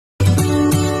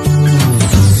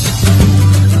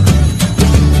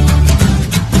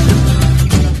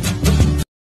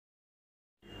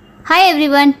Hi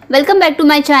everyone, welcome back to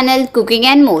my channel Cooking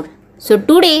and More. So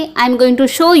today I am going to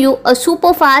show you a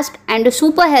super fast and a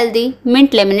super healthy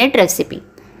mint lemonade recipe.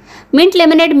 Mint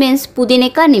lemonade means पुदीने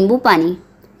का नींबू पानी।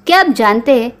 क्या आप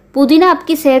जानते हैं पुदीना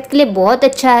आपकी सेहत के लिए बहुत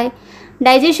अच्छा है,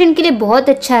 डाइजेशन के लिए बहुत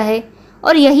अच्छा है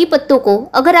और यही पत्तों को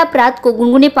अगर आप रात को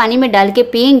गुनगुने पानी में डाल के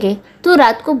पिएंगे तो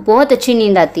रात को बहुत अच्छी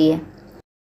नींद आती है।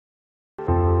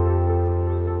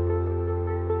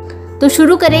 तो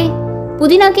शुरू करें।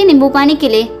 पुदीना के नींबू पानी के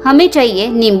लिए हमें चाहिए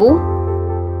नींबू,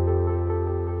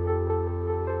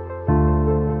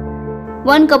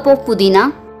 1 कप ऑफ पुदीना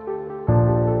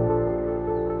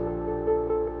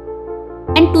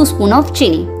एंड 2 स्पून ऑफ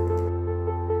चीनी।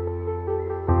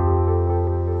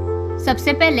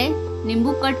 सबसे पहले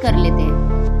नींबू कट कर लेते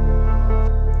हैं।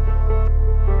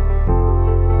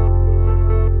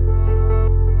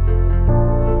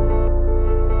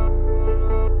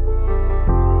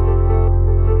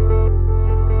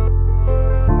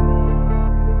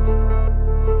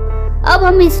 अब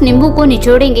हम इस नींबू को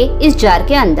निचोड़ेंगे इस जार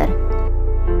के अंदर।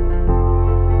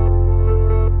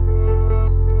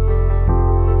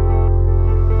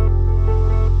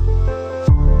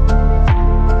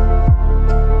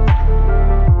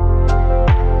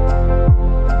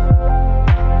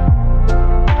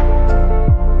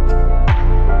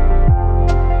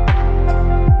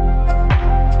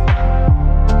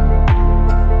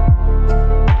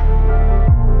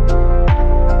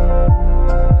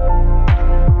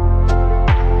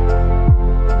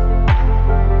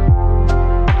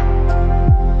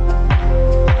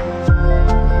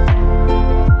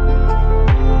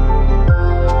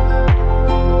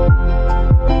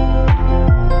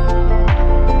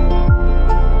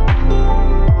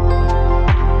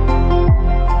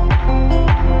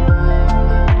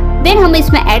 देन हम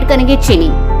इसमें ऐड करेंगे चीनी।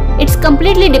 It's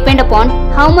completely depend upon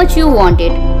how much you want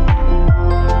it.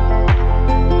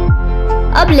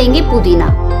 अब लेंगे पुदीना।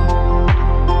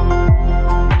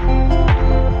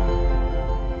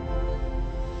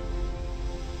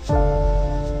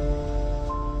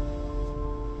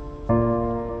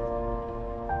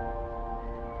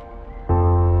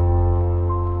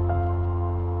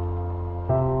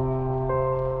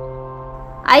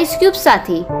 आइस क्यूब साथ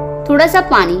ही थोड़ा सा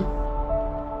पानी।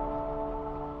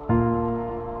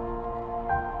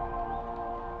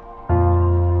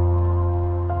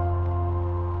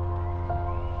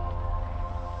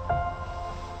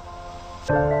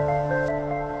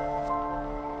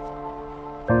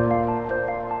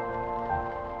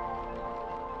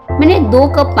 मैंने 2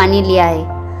 कप पानी लिया है।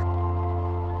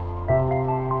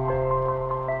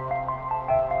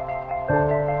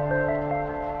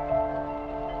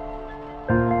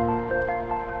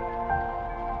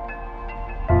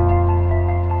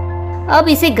 अब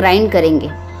इसे ग्राइंड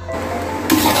करेंगे।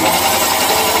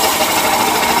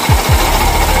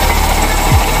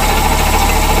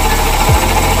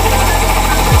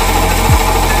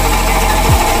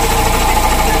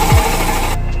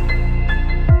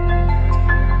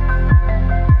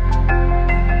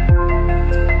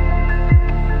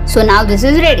 So now this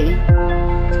is ready.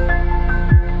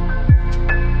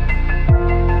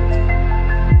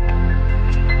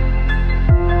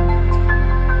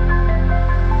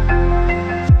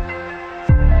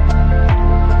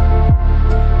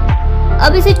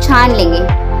 अब इसे छान लेंगे।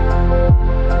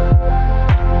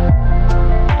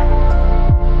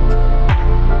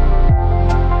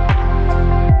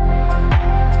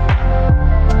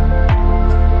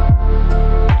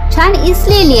 छान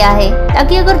इसलिए लिया है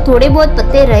ताकि अगर थोड़े बहुत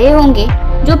पत्ते रहे होंगे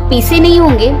जो पीसे नहीं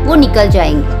होंगे वो निकल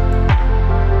जाएंगे।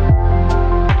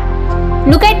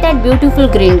 Look at that beautiful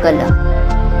green colour.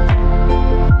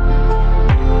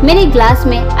 मैंने ग्लास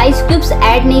में आइस क्यूब्स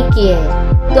ऐड नहीं किए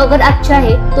हैं, तो अगर आप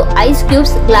चाहे तो आइस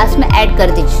क्यूब्स ग्लास में ऐड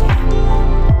कर दीजिए।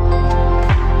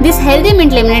 This healthy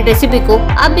mint lemonade recipe को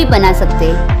आप भी बना सकते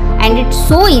हैं and it's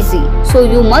so easy, so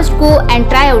you must go and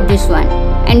try out this one.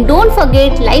 And don't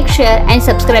forget like, share and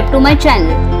subscribe to my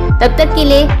channel. तब तक के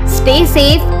लिए stay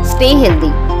safe, stay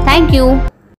healthy. Thank you.